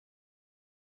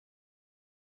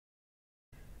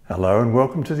Hello and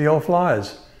welcome to the old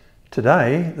Fliers.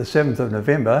 Today, the 7th of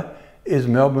November, is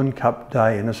Melbourne Cup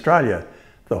Day in Australia,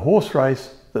 the horse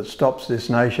race that stops this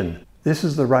nation. This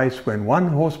is the race when 1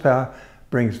 horsepower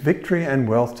brings victory and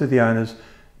wealth to the owners,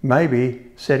 maybe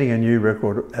setting a new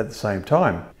record at the same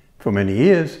time. For many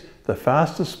years, the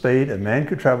fastest speed a man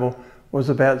could travel was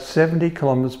about 70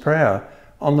 kilometers per hour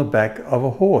on the back of a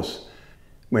horse.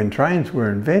 When trains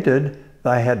were invented,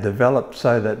 they had developed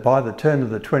so that by the turn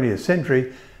of the 20th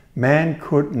century, man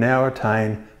could now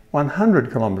attain 100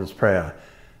 kilometers per hour.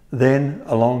 Then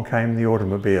along came the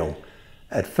automobile.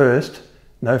 At first,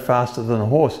 no faster than a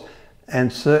horse,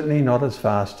 and certainly not as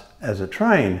fast as a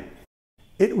train.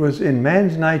 It was in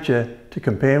man's nature to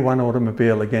compare one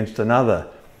automobile against another.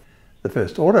 The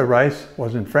first auto race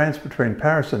was in France between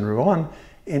Paris and Rouen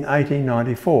in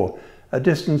 1894, a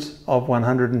distance of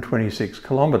 126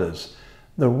 kilometers.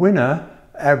 The winner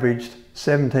averaged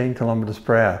 17 kilometers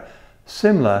per hour,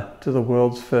 similar to the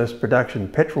world's first production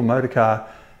petrol motor car,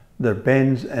 the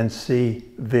Benz and C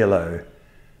Velo.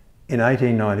 In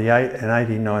 1898 and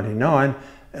 1899,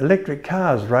 electric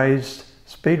cars raised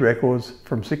speed records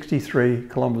from 63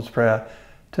 kilometers per hour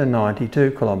to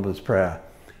 92 kilometers per hour.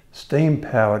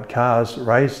 Steam-powered cars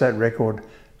raised that record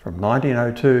from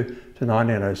 1902 to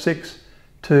 1906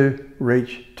 to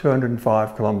reach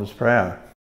 205 kilometers per hour.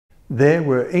 There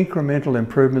were incremental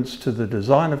improvements to the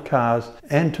design of cars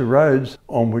and to roads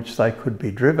on which they could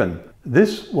be driven.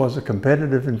 This was a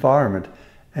competitive environment,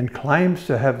 and claims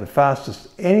to have the fastest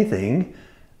anything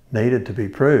needed to be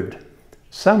proved.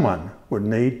 Someone would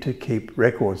need to keep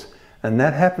records, and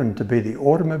that happened to be the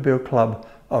Automobile Club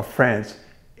of France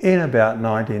in about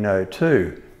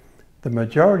 1902. The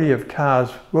majority of cars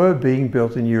were being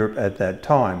built in Europe at that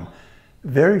time.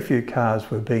 Very few cars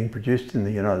were being produced in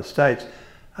the United States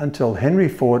until Henry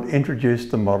Ford introduced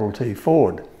the Model T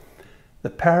Ford. The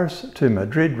Paris to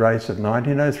Madrid race of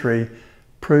 1903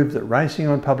 proved that racing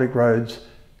on public roads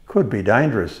could be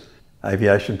dangerous.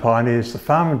 Aviation pioneers the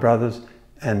Farman brothers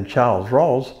and Charles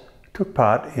Rolls took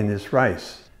part in this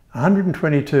race.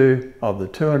 122 of the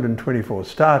 224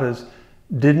 starters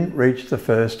didn't reach the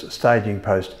first staging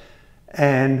post,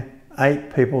 and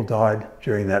 8 people died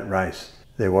during that race.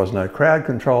 There was no crowd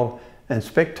control, and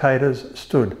spectators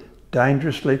stood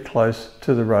dangerously close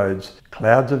to the roads.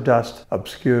 Clouds of dust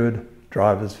obscured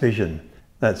drivers' vision.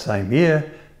 That same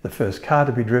year, the first car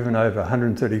to be driven over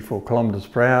 134 kilometers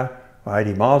per hour, or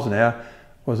 80 miles an hour,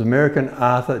 was American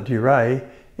Arthur Duray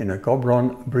in a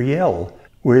Gobron Brielle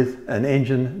with an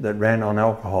engine that ran on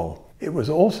alcohol. It was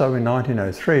also in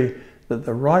 1903 that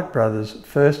the Wright brothers'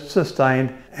 first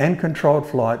sustained and controlled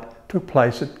flight took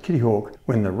place at Kitty Hawk,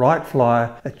 when the Wright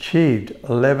Flyer achieved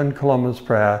 11 kilometers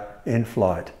per hour in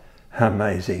flight.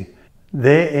 Amazing.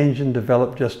 Their engine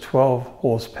developed just 12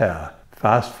 horsepower.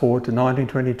 Fast forward to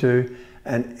 1922,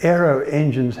 and Aero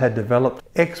engines had developed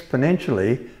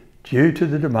exponentially due to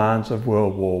the demands of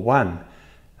World War I.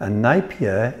 A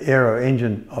Napier Aero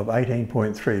engine of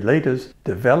 18.3 litres,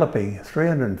 developing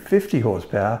 350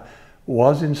 horsepower,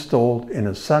 was installed in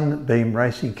a Sunbeam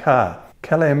racing car.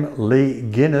 Callum Lee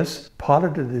Guinness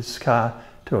piloted this car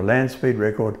to a land speed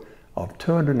record of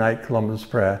 208 kilometers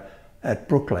per hour at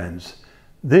Brooklands.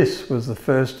 This was the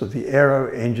first of the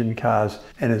Aero engine cars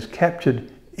and is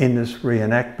captured in this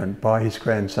reenactment by his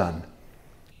grandson.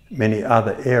 Many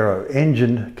other Aero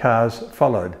engined cars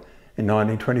followed. In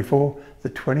 1924, the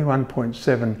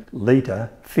 21.7 litre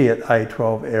Fiat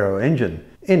A12 Aero engine.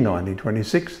 In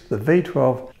 1926, the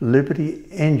V12 Liberty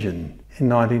engine. In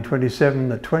 1927,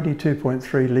 the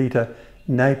 22.3 litre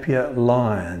Napier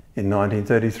Lion. In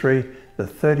 1933, the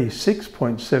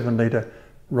 36.7 litre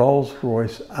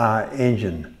Rolls-Royce R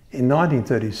engine. In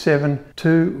 1937,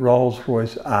 2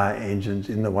 Rolls-Royce R engines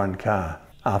in the one car.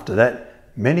 After that,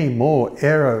 many more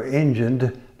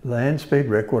Aero-engined land speed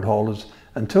record holders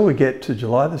until we get to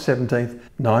July the 17th,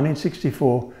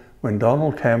 1964, when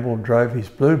Donald Campbell drove his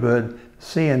Bluebird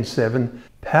CN7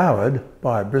 powered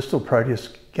by a Bristol Proteus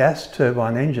gas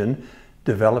turbine engine,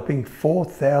 developing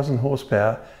 4,000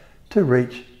 horsepower to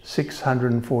reach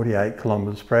 648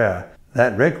 kilometers per hour.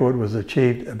 That record was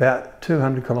achieved about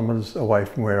 200 kilometers away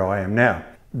from where I am now.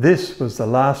 This was the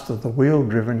last of the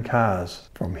wheel-driven cars.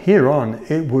 From here on,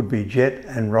 it would be jet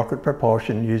and rocket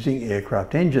propulsion using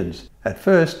aircraft engines. At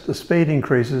first, the speed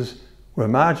increases were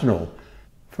marginal.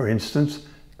 For instance,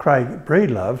 Craig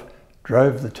Breedlove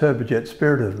drove the turbojet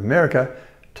Spirit of America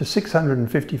to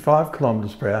 655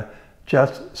 kilometers per hour,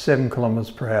 just 7 kilometers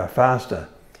per hour faster.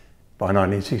 By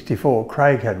 1964,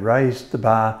 Craig had raised the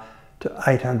bar to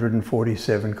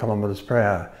 847 kilometers per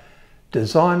hour.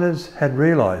 Designers had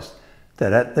realized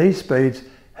that at these speeds,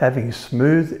 having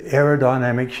smooth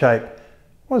aerodynamic shape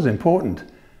was important.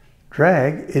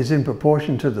 Drag is in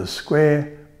proportion to the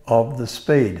square of the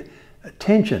speed.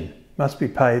 Attention must be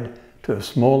paid to a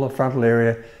smaller frontal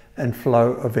area and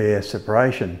flow of air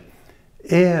separation.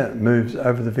 Air moves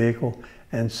over the vehicle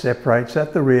and separates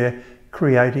at the rear,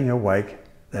 creating a wake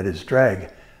that is drag.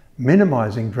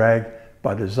 Minimizing drag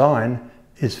by design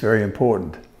is very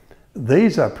important.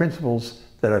 These are principles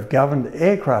that have governed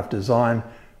aircraft design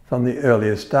from the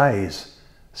earliest days.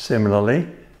 Similarly,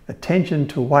 attention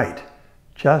to weight,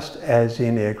 just as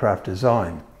in aircraft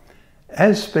design.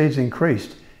 As speeds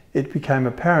increased, it became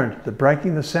apparent that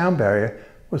breaking the sound barrier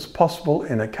was possible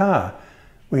in a car.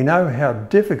 We know how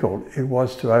difficult it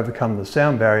was to overcome the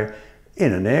sound barrier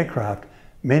in an aircraft.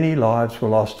 Many lives were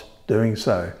lost doing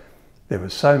so. There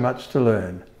was so much to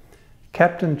learn.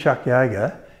 Captain Chuck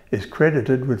Yeager is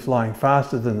credited with flying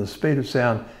faster than the speed of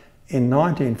sound in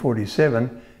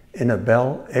 1947 in a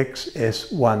Bell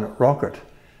XS-1 rocket.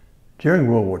 During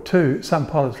World War II, some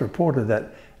pilots reported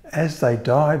that as they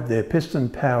dived their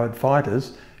piston-powered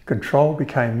fighters, control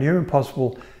became near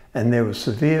impossible and there was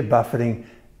severe buffeting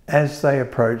as they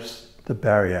approached the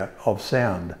barrier of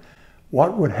sound.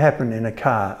 What would happen in a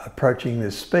car approaching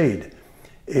this speed?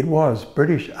 It was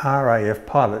British RAF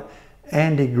pilot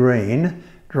Andy Green,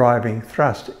 driving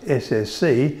Thrust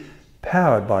SSC,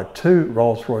 powered by 2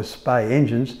 Rolls-Royce Spey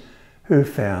engines, who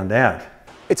found out.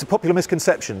 It's a popular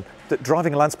misconception that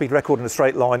driving a land speed record in a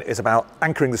straight line is about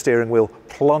anchoring the steering wheel,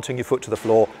 planting your foot to the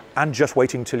floor, and just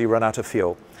waiting till you run out of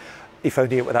fuel. If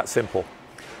only it were that simple.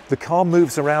 The car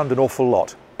moves around an awful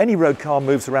lot. Any road car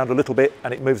moves around a little bit,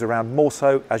 and it moves around more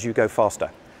so as you go faster.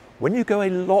 When you go a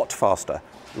lot faster,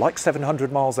 like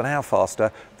 700 miles an hour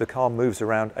faster, the car moves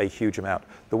around a huge amount.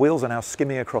 The wheels are now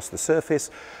skimming across the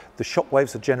surface, the shock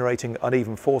waves are generating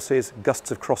uneven forces,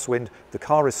 gusts of crosswind, the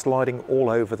car is sliding all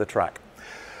over the track.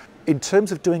 In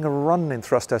terms of doing a run in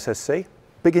Thrust SSC,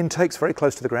 big intakes very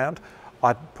close to the ground,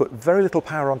 I'd put very little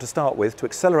power on to start with to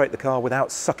accelerate the car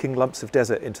without sucking lumps of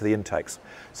desert into the intakes.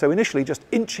 So initially just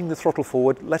inching the throttle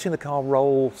forward, letting the car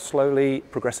roll slowly,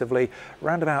 progressively,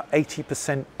 around about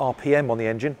 80% RPM on the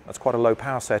engine, that's quite a low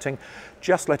power setting,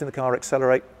 just letting the car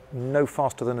accelerate no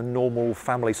faster than a normal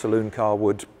family saloon car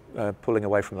would, pulling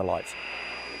away from the lights.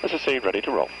 SSC ready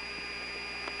to roll.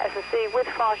 SSC with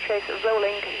fast chase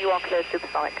rolling, you are clear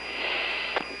supersonic.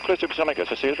 Clear supersonic,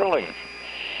 SSC is rolling.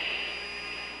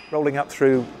 Rolling up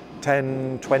through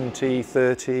 10, 20,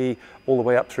 30, all the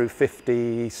way up through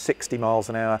 50, 60 miles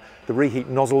an hour. The reheat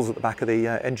nozzles at the back of the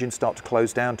engine start to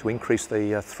close down to increase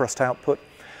the thrust output.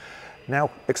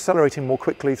 Now accelerating more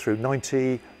quickly through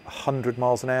 90, 100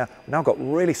 miles an hour. Now got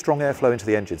really strong airflow into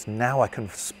the engines. Now I can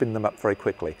spin them up very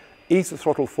quickly. Ease the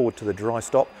throttle forward to the dry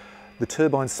stop. The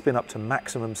turbines spin up to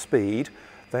maximum speed.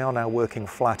 They are now working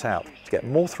flat out. To get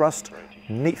more thrust,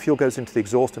 neat fuel goes into the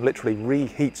exhaust and literally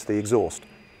reheats the exhaust.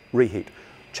 Reheat.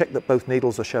 Check that both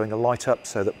needles are showing a light up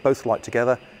so that both light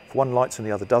together. If one lights and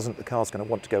the other doesn't, the car's going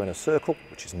to want to go in a circle,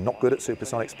 which is not good at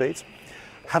supersonic speeds.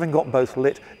 Having got both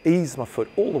lit, ease my foot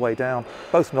all the way down,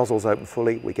 both nozzles open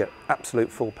fully, we get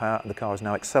absolute full power and the car is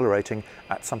now accelerating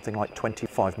at something like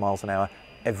 25 miles an hour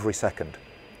every second.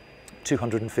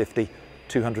 250,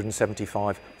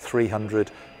 275,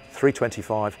 300,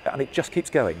 325, and it just keeps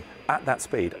going at that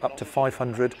speed, up to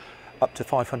 500, up to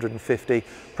 550,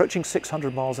 approaching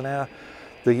 600 miles an hour.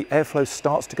 The airflow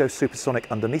starts to go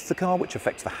supersonic underneath the car, which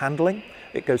affects the handling.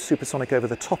 It goes supersonic over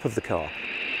the top of the car.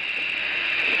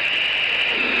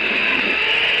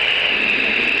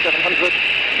 700,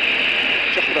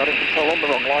 just about in control, on the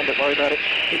wrong line, don't worry about it.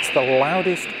 It's the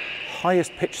loudest,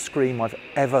 highest pitched scream I've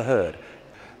ever heard.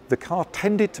 The car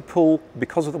tended to pull,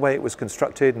 because of the way it was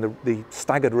constructed and the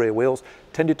staggered rear wheels,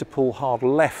 tended to pull hard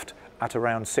left at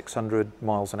around 600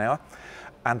 miles an hour,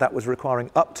 and that was requiring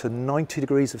up to 90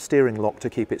 degrees of steering lock to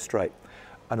keep it straight.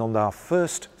 And on our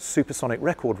first supersonic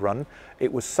record run,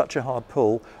 it was such a hard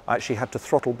pull, I actually had to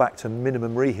throttle back to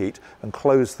minimum reheat and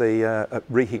close the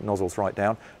reheat nozzles right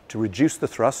down to reduce the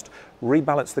thrust,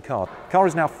 rebalance the car. The car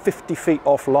is now 50 feet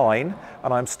offline,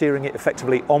 and I'm steering it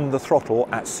effectively on the throttle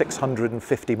at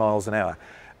 650 miles an hour.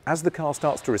 As the car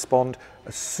starts to respond,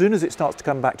 as soon as it starts to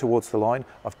come back towards the line,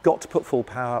 I've got to put full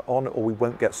power on or we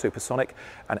won't get supersonic.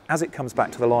 And as it comes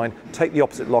back to the line, take the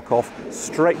opposite lock off,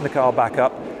 straighten the car back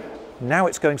up. Now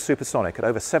it's going supersonic. At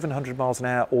over 700 miles an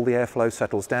hour, all the airflow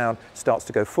settles down, starts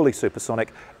to go fully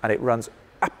supersonic, and it runs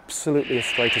absolutely as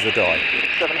straight as a die.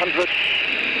 700,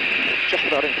 just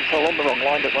about in control, on the wrong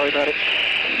line, don't worry about it.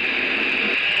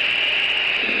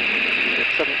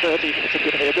 730, it's a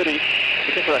good here, goodie.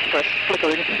 The infrared press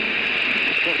flickering.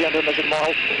 Going to the end of measured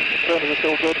mile. Burners are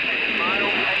still good.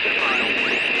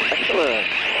 Excellent.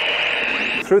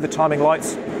 Through the timing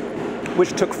lights,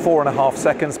 which took 4.5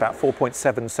 seconds, about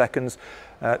 4.7 seconds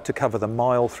to cover the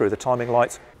mile through the timing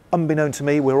lights. Unbeknown to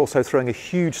me, we're also throwing a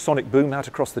huge sonic boom out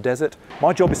across the desert.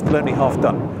 My job is still only half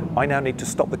done. I now need to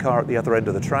stop the car at the other end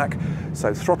of the track.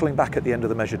 So throttling back at the end of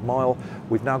the measured mile,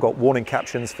 we've now got warning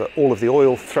captions for all of the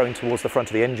oil flowing towards the front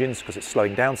of the engines because it's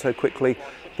slowing down so quickly.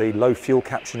 The low fuel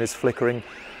caption is flickering.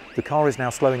 The car is now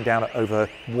slowing down at over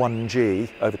 1G,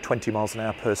 over 20 miles an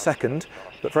hour per second,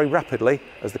 but very rapidly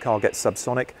as the car gets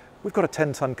subsonic. We've got a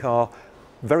 10-ton car,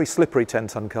 very slippery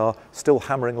 10-ton car, still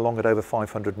hammering along at over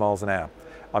 500 miles an hour.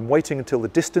 I'm waiting until the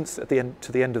distance at the end,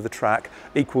 to the end of the track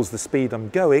equals the speed I'm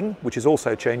going, which is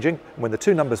also changing. And when the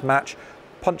two numbers match,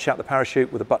 punch out the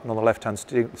parachute with a button on the left-hand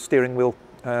steering wheel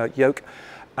yoke,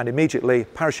 and immediately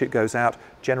parachute goes out,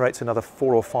 generates another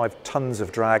 4 or 5 tons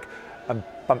of drag, and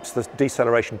bumps the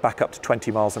deceleration back up to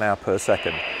 20 miles an hour per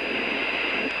second.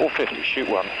 450, shoot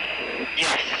one.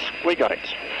 Yes, we got it.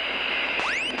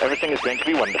 Everything is going to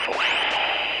be wonderful.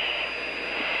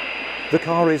 The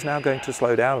car is now going to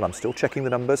slow down, and I'm still checking the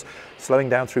numbers, slowing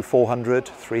down through 400,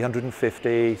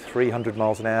 350, 300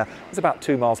 miles an hour. There's about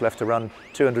 2 miles left to run,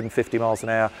 250 miles an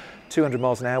hour, 200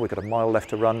 miles an hour, we've got a mile left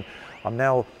to run. I'm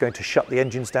now going to shut the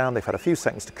engines down. They've had a few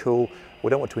seconds to cool. We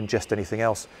don't want to ingest anything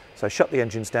else. So shut the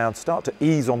engines down, start to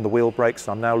ease on the wheel brakes.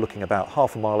 I'm now looking about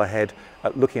half a mile ahead,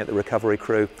 looking at the recovery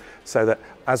crew, so that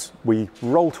as we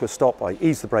roll to a stop, I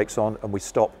ease the brakes on and we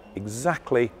stop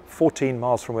exactly 14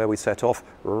 miles from where we set off,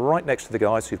 right next to the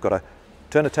guys. So you've got to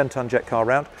turn a 10-ton jet car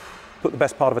around, put the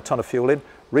best part of a ton of fuel in,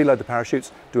 reload the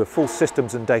parachutes, do a full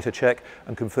systems and data check,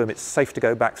 and confirm it's safe to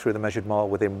go back through the measured mile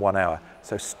within 1 hour.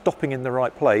 So stopping in the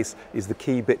right place is the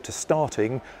key bit to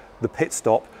starting the pit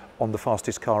stop on the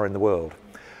fastest car in the world.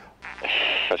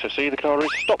 SSC, the car is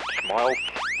stopped, mile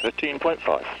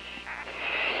 13.5.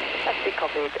 SC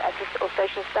copied. All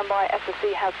stations standby.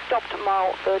 SSC has stopped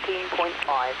mile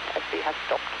 13.5. SC has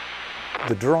stopped.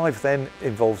 The drive then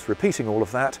involves repeating all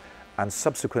of that and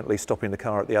subsequently stopping the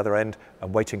car at the other end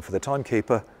and waiting for the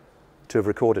timekeeper to have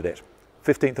recorded it.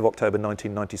 15th of October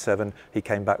 1997, he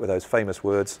came back with those famous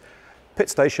words, "Pit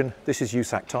station, this is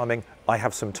USAC timing, I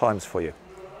have some times for you."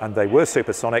 And they were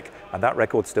supersonic, and that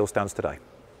record still stands today.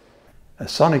 A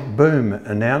sonic boom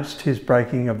announced his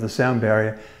breaking of the sound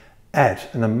barrier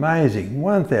at an amazing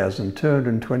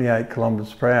 1,228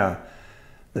 kilometers per hour.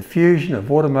 The fusion of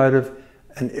automotive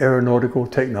and aeronautical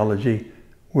technology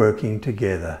working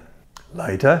together.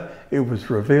 Later, it was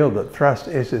revealed that thrust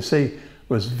SSC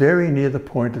was very near the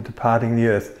point of departing the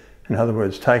Earth, in other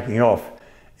words, taking off.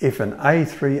 If an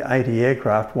A380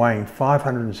 aircraft weighing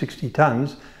 560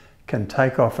 tons can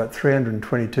take off at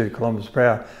 322 kilometers per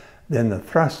hour, then the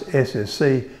thrust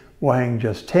SSC weighing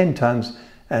just 10 tons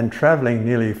and travelling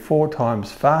nearly 4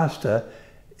 times faster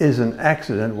is an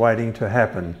accident waiting to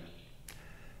happen.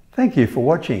 Thank you for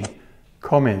watching.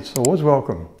 Comments always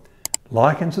welcome.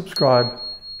 Like and subscribe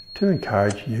to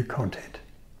encourage new content.